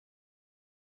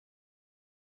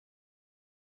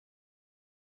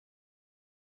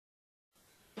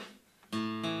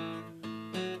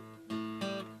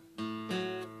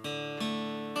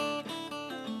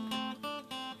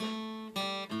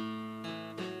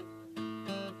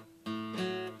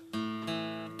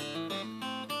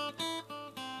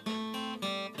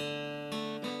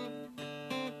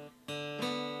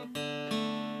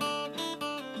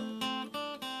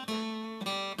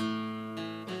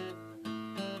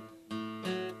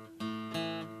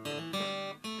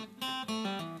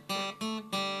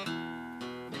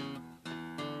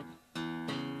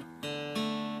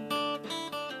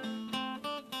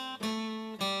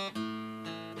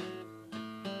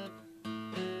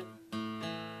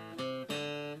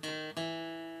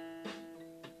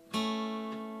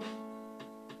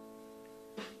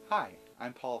Hi,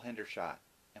 I'm Paul Hendershott,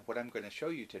 and what I'm going to show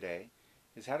you today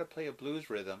is how to play a blues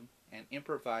rhythm and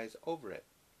improvise over it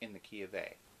in the key of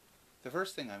A. The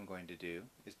first thing I'm going to do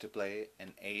is to play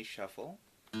an A shuffle,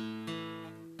 and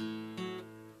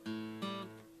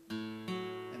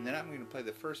then I'm going to play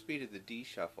the first beat of the D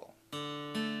shuffle,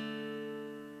 and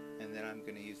then I'm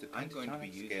going to use the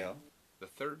pentatonic scale, the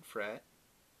 3rd fret,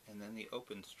 and then the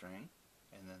open string,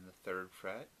 and then the 3rd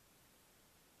fret,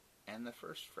 and the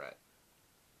 1st fret.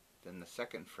 Then the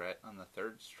 2nd fret on the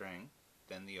 3rd string,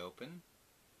 then the open,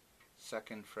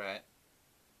 2nd fret,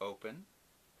 open,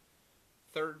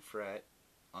 3rd fret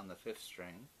on the 5th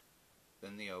string,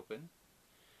 then the open,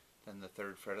 then the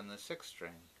 3rd fret on the 6th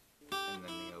string, and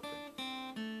then the open.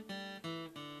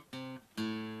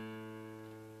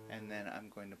 And then I'm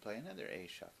going to play another A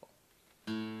shuffle.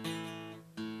 And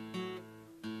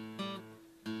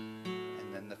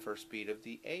then the first beat of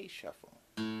the A shuffle.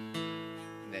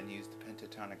 And then use the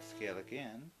pentatonic scale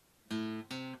again. And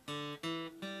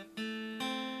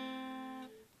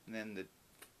then the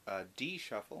D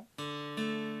shuffle.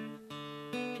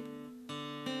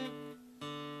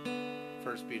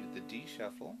 First beat of the D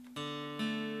shuffle.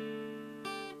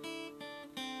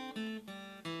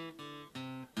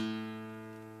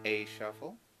 A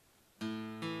shuffle.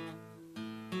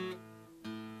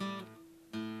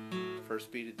 First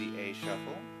beat of the A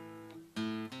shuffle.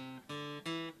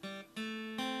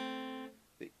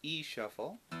 The E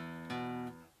shuffle.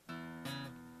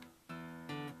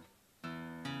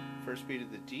 First beat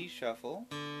of the D shuffle.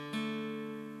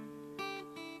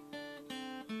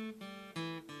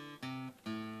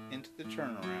 Into the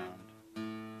turnaround.